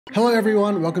Hello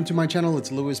everyone, welcome to my channel.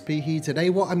 It's Lewis P here.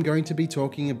 Today what I'm going to be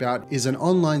talking about is an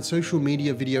online social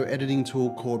media video editing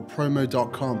tool called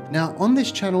promo.com. Now on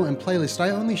this channel and playlist, I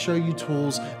only show you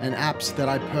tools and apps that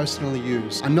I personally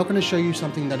use. I'm not going to show you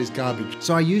something that is garbage.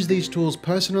 So I use these tools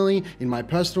personally in my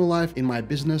personal life, in my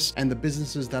business, and the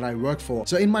businesses that I work for.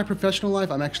 So in my professional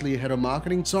life, I'm actually a head of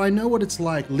marketing. So I know what it's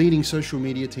like leading social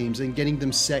media teams and getting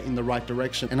them set in the right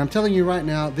direction. And I'm telling you right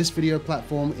now, this video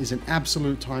platform is an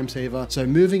absolute time saver. So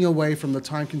moving away from the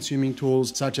time-consuming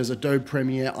tools such as Adobe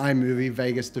Premiere, iMovie,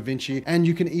 Vegas, DaVinci, and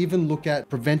you can even look at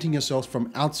preventing yourself from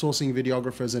outsourcing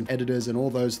videographers and editors and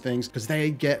all those things because they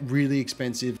get really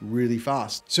expensive really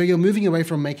fast. So you're moving away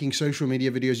from making social media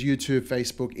videos, YouTube,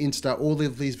 Facebook, Insta, all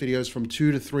of these videos from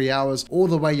 2 to 3 hours, all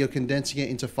the way you're condensing it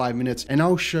into 5 minutes, and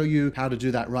I'll show you how to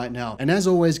do that right now. And as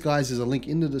always, guys, there's a link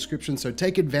in the description, so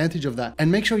take advantage of that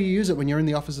and make sure you use it when you're in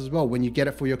the office as well, when you get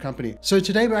it for your company. So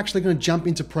today we're actually going to jump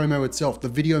into Promo itself,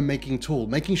 the video making tool,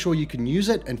 making sure you can use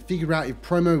it and figure out if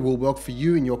Promo will work for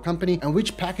you and your company and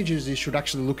which packages you should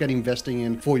actually look at investing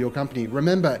in for your company.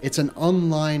 Remember, it's an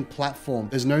online platform.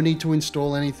 There's no need to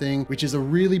install anything, which is a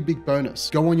really big bonus.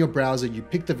 Go on your browser, you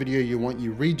pick the video you want,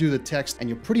 you redo the text, and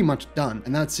you're pretty much done.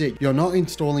 And that's it. You're not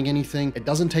installing anything. It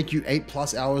doesn't take you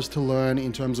 8+ hours to learn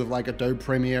in terms of like Adobe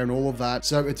Premiere and all of that.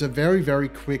 So it's a very, very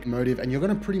quick motive, and you're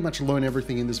going to pretty much learn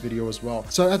everything in this video as well.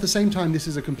 So at the same time, this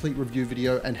is a complete review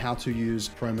video and how to use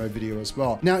Promo video as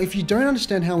well. Now, if you don't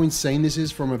understand how insane this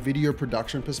is from a video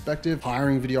production perspective,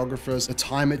 hiring videographers, the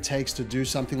time it takes to do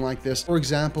something like this. For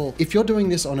example, if you're doing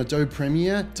this on Adobe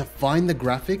Premiere, to find the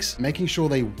graphics, making sure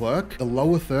they work, the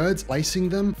lower thirds, placing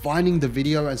them, finding the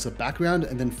video as the background,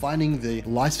 and then finding the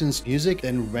licensed music,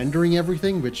 then rendering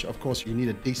everything, which of course you need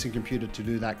a decent computer to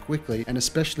do that quickly. And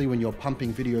especially when you're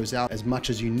pumping videos out as much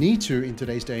as you need to in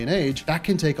today's day and age, that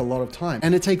can take a lot of time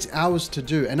and it takes hours to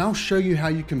do. And I'll show you how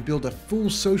you can build a full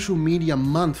social media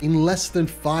month in less than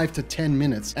 5 to 10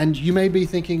 minutes. And you may be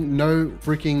thinking, no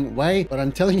freaking way, but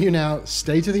I'm telling you now,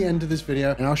 stay to the end of this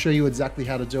video and I'll show you exactly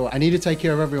how to do it. I need to take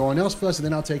care of everyone else first, and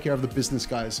then I'll take care of the business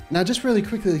guys. Now, just really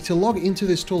quickly, to log into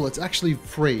this tool, it's actually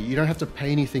free. You don't have to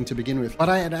pay anything to begin with, but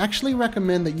I'd actually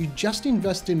recommend that you just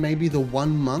invest in maybe the 1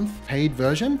 month paid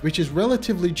version, which is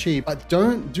relatively cheap, but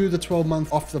don't do the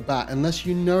 12-month off the bat unless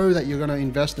you know that you're going to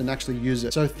invest and actually use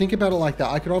it. So think about it like that.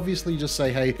 I could obviously just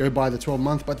say, hey, go buy the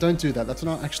 12-month, but don't do that. That's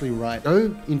not actually right.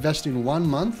 Go invest in 1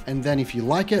 month, and then if you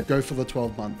like it, go for the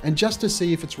 12-month, and just to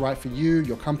see if it's right for you,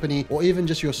 your company, or even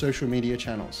just your social media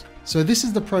channels. So this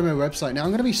is the Promo website. Now I'm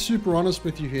going to be super honest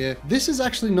with you here. This is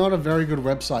actually not a very good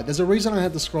website. There's a reason I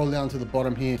had to scroll down to the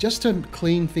bottom here just to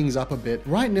clean things up a bit.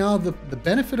 Right now, the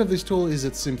benefit of this tool is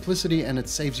its simplicity and it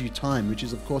saves you time, which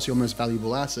is of course your most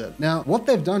valuable asset. Now, what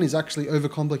they've done is actually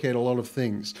overcomplicate a lot of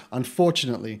things,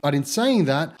 unfortunately. But in saying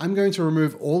that, I'm going to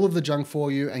remove all of the junk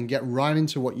for you and get right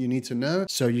into what you need to know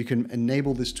so you can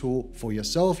enable this tool for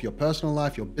yourself, your personal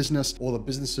life, your business, or the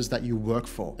businesses that you work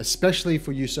for, especially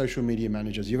for you social media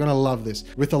managers. You're going to love this,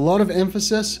 with a lot of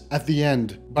emphasis at the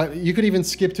end, but you could even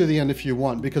skip to the end if you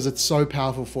want because it's so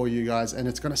powerful for you guys and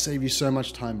it's going to save you so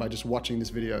much time by just watching this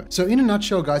video. So in a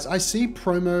nutshell, guys, I see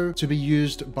Promo to be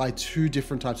used by 2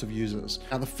 different types of users.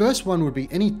 Now, the first one would be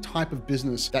any type of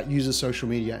business that uses social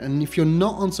media. And if you're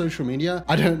not on social media,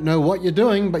 I don't know what you're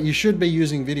doing, but you should be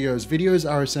using videos. Videos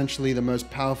are essentially the most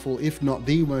powerful, if not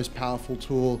the most powerful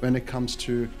tool when it comes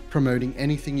to promoting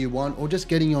anything you want or just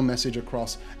getting your message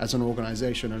across as an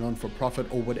organization, a non-for-profit,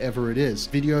 or whatever it is.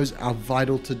 Videos are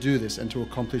vital to do this and to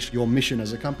accomplish your mission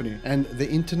as a company. And the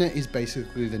internet is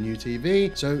basically the new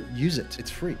TV, so use it. It's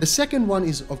free. The second one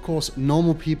is, of course,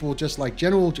 normal people, just like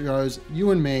general Joes,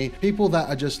 you and me, people that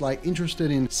are just like interested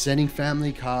in sending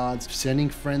family cards, sending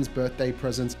friends birthday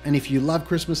presents. And if you love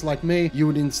Christmas like me, you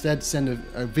would instead send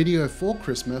a video for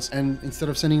Christmas, and instead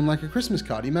of sending them like a Christmas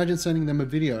card, imagine sending them a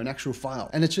video, an actual file.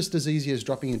 And it's just as easy as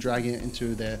dropping and dragging it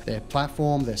into their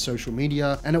platform, their social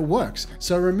media, and it works.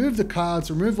 So remove the cards,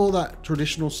 remove all that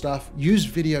traditional stuff, use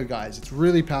video, guys. It's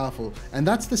really powerful. And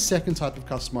that's the second type of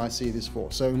customer I see this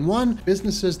for. So in one,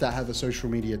 businesses that have a social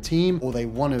media team, or they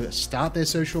want to start their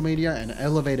social media and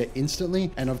elevate it instantly.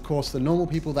 And of course, the normal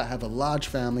people that have a large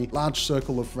family, large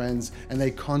circle of friends, and they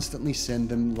constantly send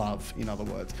them love, in other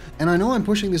words. And I know I'm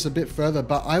pushing this a bit further,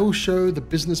 but I will show the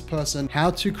business person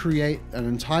how to create an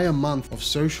entire month of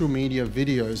social media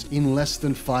videos in less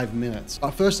than 5 minutes.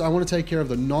 But first, I want to take care of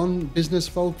the non-business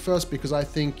folk first, because I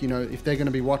think, if they're going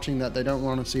to be watching that, they don't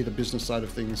want to see the business side of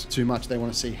things too much. They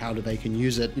want to see how they can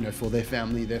use it, for their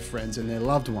family, their friends, and their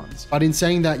loved ones. But in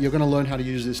saying that, you're going to learn how to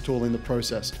use this tool in the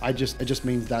process. It just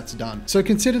means that's done. So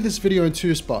consider this video in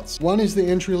two spots. One is the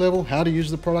entry level, how to use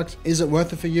the product. Is it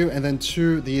worth it for you? And then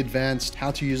two, the advanced,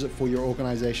 how to use it for your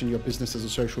organization, your business as a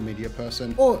social media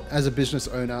person, or as a business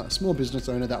owner, a small business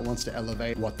owner that wants to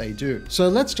elevate what they do. So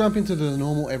let's jump into the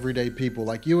normal everyday people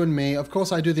like you and me. Of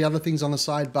course, I do the other things on the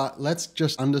side, but let's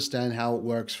just understand how it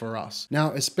works for us.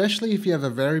 Now, especially if you have a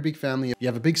very big family, you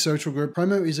have a big social group,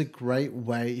 promo is a great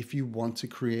way if you want to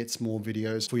create small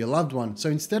videos for your loved one. So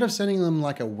instead of sending them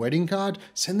like a wedding card,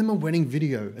 send them a wedding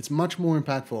video. It's much more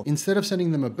impactful. Instead of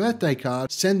sending them a birthday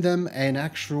card, send them an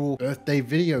actual birthday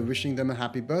video wishing them a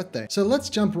happy birthday. So let's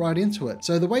jump right into it.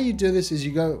 So the way you do this is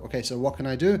you go, okay, so what can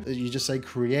I do? You just say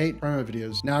create promo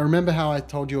videos. Now, remember how I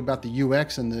told you about the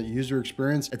UX and the user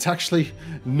experience? It's actually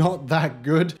not that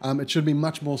good. It should be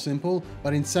much more simple,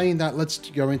 but in saying that, let's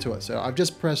go into it. So I've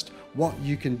just pressed what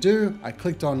you can do. I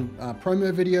clicked on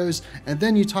promo videos, and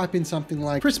then you type in something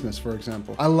like Christmas, for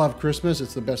example. I love Christmas.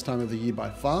 It's the best time of the year by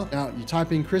far. Now you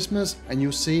type in Christmas and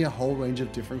you'll see a whole range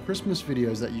of different Christmas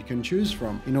videos that you can choose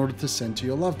from in order to send to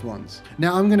your loved ones.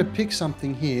 Now I'm going to pick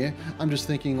something here. I'm just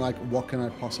thinking like, what can I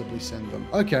possibly send them?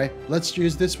 Okay, let's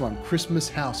use this one, Christmas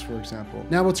house, for example.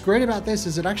 Now what's great about this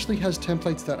is it actually has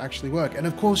templates that actually work. And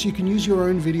of course you can use your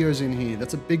own videos in here.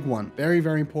 That's a big one. Very,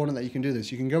 very important that you can do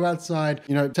this. You can go outside,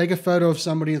 take a photo of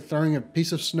somebody throwing a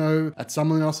piece of snow at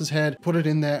someone else's head, put it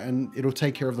in there, and it'll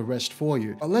take care of the rest for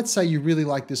you. But let's say you really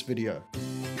like this video.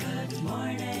 Good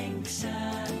morning,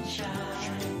 sunshine.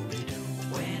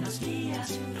 Buenos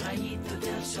dias, rayito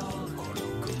del sol.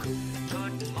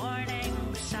 Good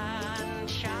morning,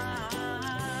 sunshine.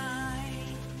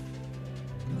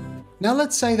 Now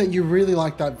let's say that you really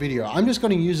like that video. I'm just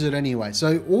going to use it anyway.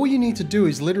 So all you need to do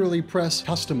is literally press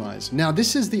customize. Now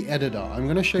this is the editor. I'm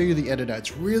going to show you the editor.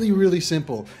 It's really, really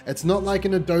simple. It's not like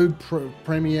an Adobe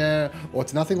Premiere, or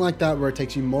it's nothing like that where it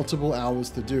takes you multiple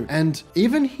hours to do. And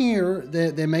even here,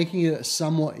 they're making it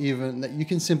somewhat even, that you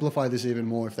can simplify this even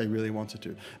more if they really wanted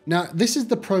to. Now this is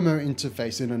the promo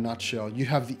interface in a nutshell. You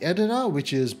have the editor,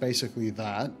 which is basically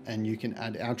that, and you can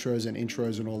add outros and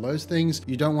intros and all those things.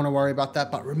 You don't want to worry about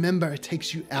that, but remember, it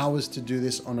takes you hours to do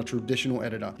this on a traditional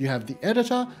editor. You have the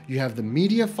editor, you have the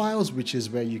media files, which is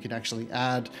where you can actually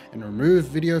add and remove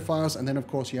video files. And then of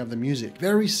course you have the music.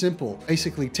 Very simple,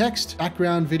 basically text,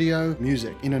 background, video,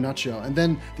 music in a nutshell. And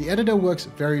then the editor works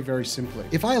very, very simply.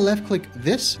 If I left click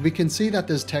this, we can see that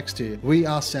there's text here. We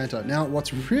are Santa. Now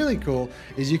what's really cool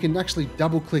is you can actually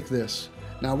double click this.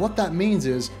 Now what that means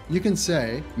is you can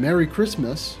say Merry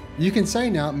Christmas. You can say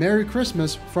now, Merry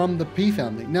Christmas from the P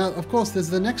family. Now, of course, there's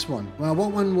the next one. Well,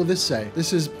 what one will this say?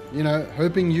 This is,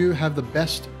 hoping you have the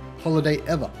best holiday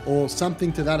ever, or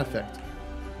something to that effect.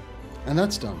 And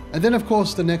that's done. And then, of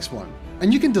course, the next one.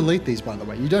 And you can delete these, by the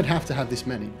way. You don't have to have this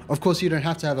many. Of course, you don't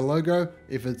have to have a logo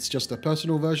if it's just a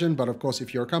personal version. But of course,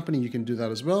 if you're a company, you can do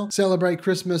that as well. Celebrate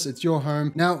Christmas. It's your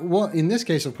home. Now, what in this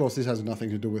case, of course, this has nothing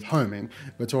to do with homing.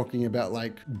 We're talking about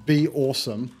like, be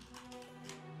awesome.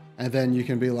 And then you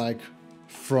can be like,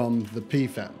 from the P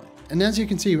family. And as you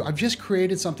can see, I've just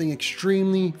created something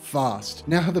extremely fast.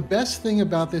 Now, the best thing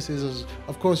about this is,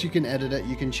 of course, you can edit it,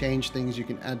 you can change things, you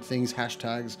can add things,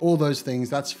 hashtags, all those things,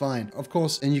 that's fine. Of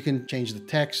course, and you can change the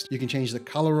text, you can change the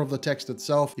color of the text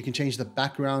itself, you can change the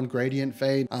background gradient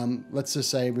fade. Let's just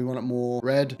say we want it more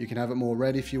red, you can have it more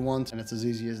red if you want, and it's as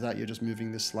easy as that. You're just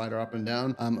moving this slider up and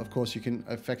down. Of course, you can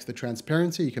affect the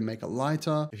transparency, you can make it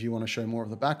lighter if you want to show more of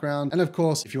the background. And of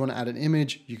course, if you want to add an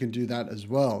image, you can do that as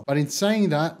well. But in saying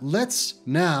that, let's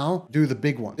now do the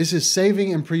big one. This is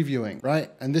saving and previewing,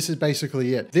 right? And this is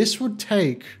basically it. This would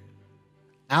take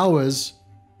hours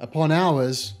upon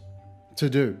hours to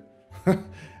do.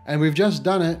 And we've just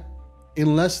done it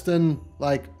in less than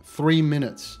like 3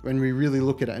 minutes when we really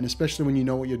look at it, and especially when you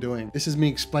know what you're doing. This is me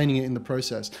explaining it in the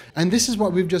process. And this is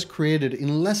what we've just created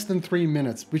in less than 3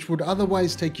 minutes, which would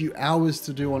otherwise take you hours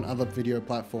to do on other video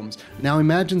platforms. Now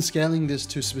imagine scaling this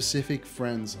to specific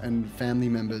friends and family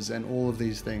members and all of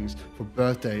these things for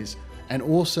birthdays. And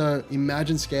also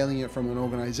imagine scaling it from an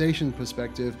organization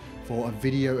perspective for a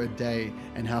video a day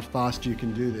and how fast you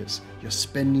can do this. You're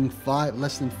spending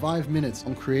less than 5 minutes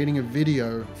on creating a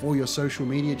video for your social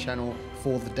media channel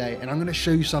for the day. And I'm going to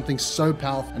show you something so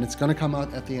powerful, and it's going to come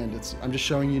out at the end. I'm just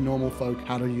showing you normal folk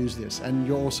how to use this. And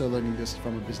you're also learning this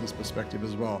from a business perspective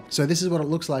as well. So this is what it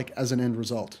looks like as an end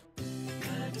result.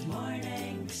 Good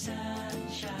morning,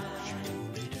 sunshine.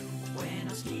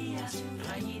 Buenos dias,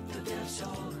 rayito del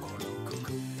sol.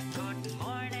 Good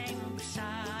morning,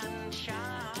 sunshine.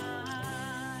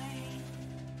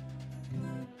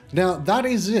 Now that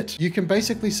is it. You can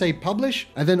basically say publish,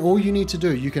 and then all you need to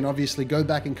do, you can obviously go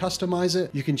back and customize it.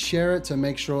 You can share it to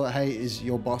make sure, hey, is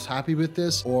your boss happy with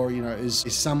this? Or, you know, is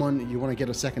someone, you want to get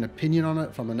a second opinion on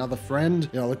it from another friend?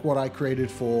 You know, look what I created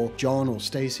for John or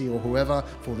Stacy or whoever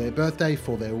for their birthday,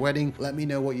 for their wedding. Let me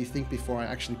know what you think before I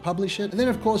actually publish it. And then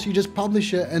of course you just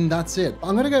publish it and that's it.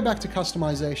 I'm going to go back to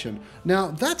customization.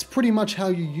 Now that's pretty much how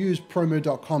you use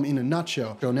promo.com in a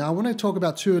nutshell. Now I want to talk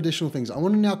about two additional things. I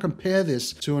want to now compare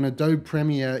this to an Adobe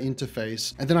Premiere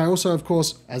interface. And then I also, of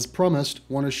course, as promised,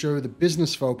 want to show the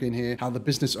business folk in here, how the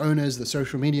business owners, the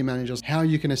social media managers, how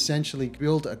you can essentially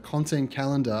build a content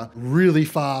calendar really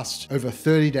fast over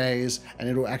 30 days. And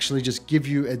it'll actually just give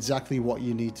you exactly what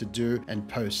you need to do and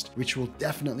post, which will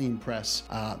definitely impress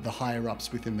the higher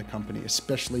ups within the company,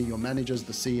 especially your managers,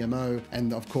 the CMO,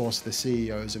 and of course the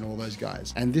CEOs and all those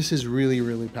guys. And this is really,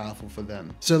 really powerful for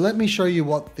them. So let me show you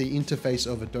what the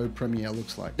interface of Adobe Premiere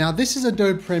looks like. Now this is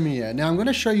Adobe Premiere. Now I'm going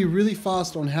to show you really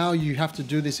fast on how you have to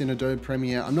do this in Adobe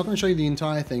Premiere. I'm not going to show you the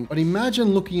entire thing, but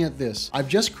imagine looking at this. I've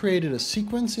just created a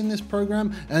sequence in this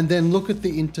program, and then look at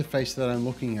the interface that I'm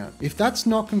looking at. If that's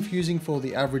not confusing for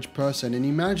the average person, and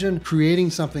imagine creating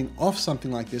something off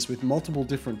something like this with multiple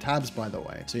different tabs, by the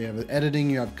way. So you have editing,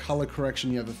 you have color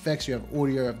correction, you have effects, you have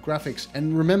audio, you have graphics.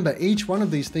 And remember, each one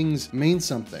of these things means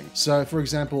something. So for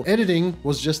example, editing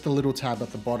was just a little tab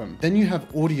at the bottom. Then you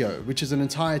have audio, which is an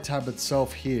entire tab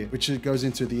itself here, which goes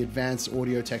into the advanced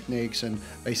audio techniques and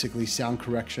basically sound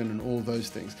correction and all those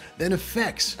things. Then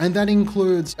effects, and that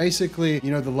includes basically,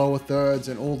 you know, the lower thirds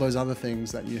and all those other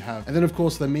things that you have. And then of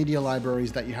course the media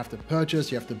libraries that you have to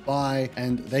purchase, you have to buy,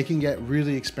 and they can get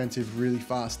really expensive really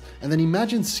fast. And then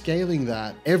imagine scaling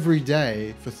that every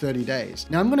day for 30 days.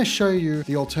 Now I'm going to show you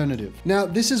the alternative. Now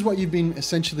this is what you've been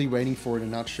essentially waiting for in a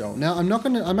nutshell. Now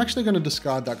I'm actually going to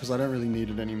discard that because I don't really need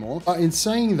it anymore. But in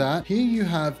saying that, here you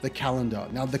have the calendar.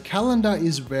 Now the calendar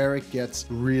is where it gets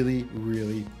really,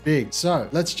 really big. So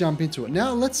let's jump into it.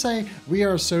 Now let's say we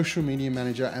are a social media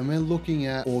manager and we're looking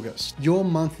at August, your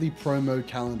monthly promo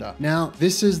calendar. Now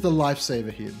this is the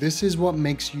lifesaver here. This is what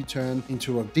makes you turn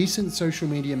into a decent social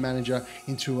media manager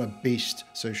into a beast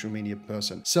social media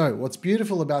person. So what's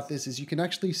beautiful about this is you can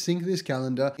actually sync this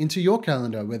calendar into your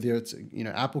calendar, whether it's, you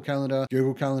know, Apple Calendar,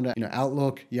 Google Calendar, you know,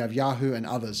 Outlook, you have Yahoo and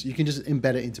others. You can just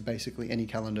embed it into basically any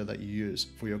calendar that you use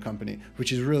for your company,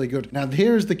 which is really good. Now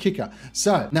here is the kicker.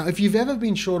 So now if you've ever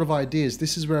been short of ideas,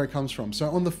 this is where it comes from. So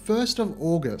on the 1st of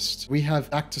August, we have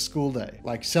back to school day,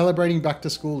 like celebrating back to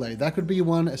school day. That could be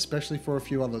one, especially for a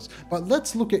few others. But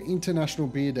let's look at International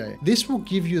Beer Day. This will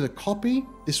give you the copy.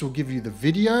 This will give you the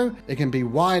video. It can be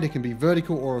wide, it can be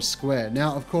vertical or a square.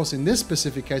 Now, of course, in this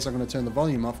specific case, I'm going to turn the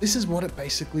volume off. This is what it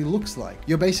basically looks like.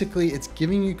 It's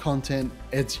giving you content.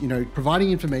 It's, you know,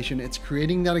 providing information. It's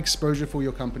creating that exposure for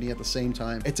your company at the same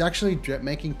time. It's actually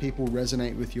making people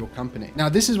resonate with your company. Now,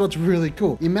 this is what's really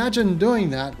cool. Imagine doing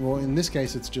that. Well, in this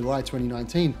case, it's July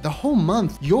 2019. The whole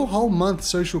month, your whole month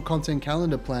social content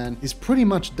calendar plan is pretty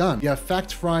much done. You have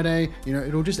Fact Friday, you know,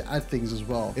 it'll just add things as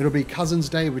well. It'll be Cousins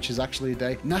Day, which is actually a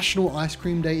day. National Ice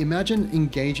Cream Day. Imagine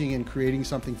engaging and creating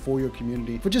something for your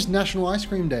community for just National Ice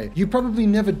Cream Day. You probably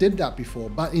never did that before,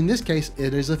 but in this case,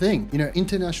 it is a thing. You know,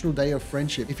 International Day of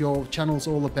Friendship. If your channel's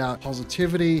all about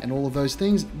positivity and all of those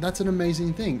things, that's an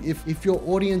amazing thing. If your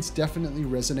audience definitely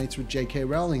resonates with J.K.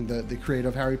 Rowling, the creator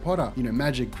of Harry Potter, you know,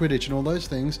 magic, Quidditch, and all those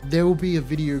things, there will be a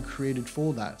video created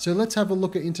for that. So let's have a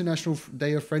look at International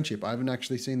Day of Friendship. I haven't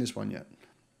actually seen this one yet.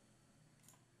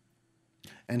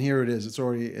 And here it is. It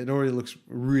already looks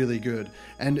really good.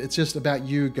 And it's just about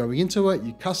you going into it,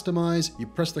 you customize, you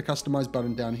press the customize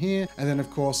button down here. And then of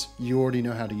course, you already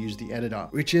know how to use the editor,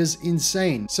 which is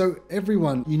insane. So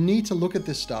everyone, you need to look at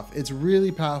this stuff. It's really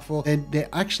powerful. And they're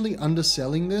actually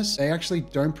underselling this. They actually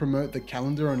don't promote the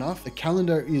calendar enough. The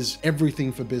calendar is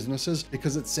everything for businesses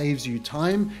because it saves you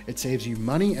time, it saves you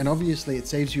money, and obviously it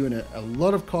saves you in a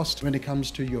lot of cost when it comes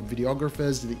to your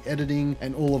videographers, the editing,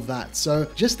 and all of that.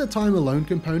 So just the time alone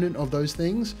component of those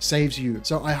things saves you.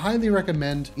 So I highly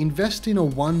recommend invest in a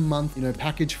 1 month, you know,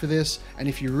 package for this. And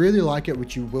if you really like it,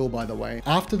 which you will, by the way,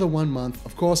 after the 1 month,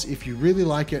 of course, if you really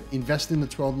like it, invest in the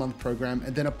 12-month program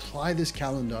and then apply this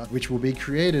calendar, which will be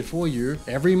created for you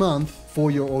every month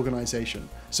for your organization.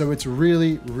 So it's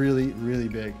really, really, really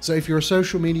big. So if you're a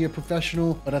social media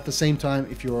professional, but at the same time,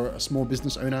 if you're a small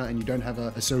business owner and you don't have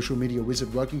a social media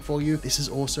wizard working for you, this is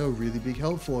also a really big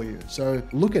help for you. So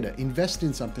look at it, invest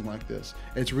in something like this.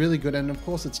 It's really good. And of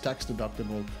course it's tax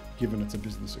deductible. given it's a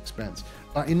business expense.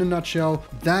 But in a nutshell,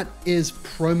 that is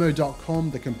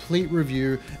promo.com, the complete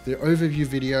review, the overview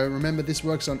video. Remember, this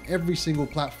works on every single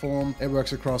platform. It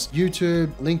works across YouTube,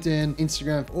 LinkedIn,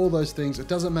 Instagram, all those things. It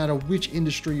doesn't matter which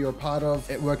industry you're a part of.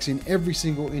 It works in every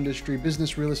single industry: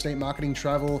 business, real estate, marketing,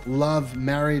 travel, love,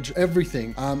 marriage,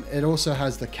 everything. It also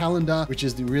has the calendar, which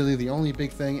is really the only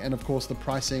big thing. And of course the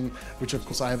pricing, which of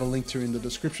course I have a link to in the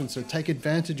description. So take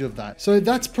advantage of that. So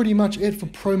that's pretty much it for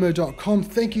promo.com.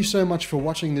 Thank you so much for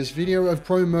watching this video of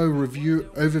promo review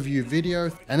overview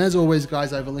video. And as always,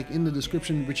 guys, I have a link in the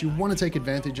description which you want to take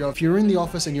advantage of. If you're in the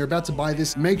office and you're about to buy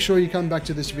this, make sure you come back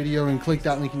to this video and click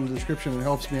that link in the description. It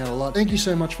helps me out a lot. Thank you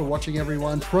so much for watching,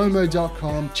 everyone.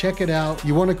 Promo.com, check it out.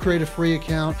 You want to create a free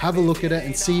account, have a look at it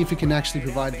and see if it can actually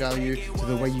provide value to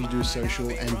the way you do social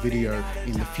and video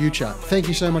in the future. Thank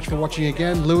you so much for watching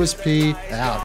again. Lewis P out.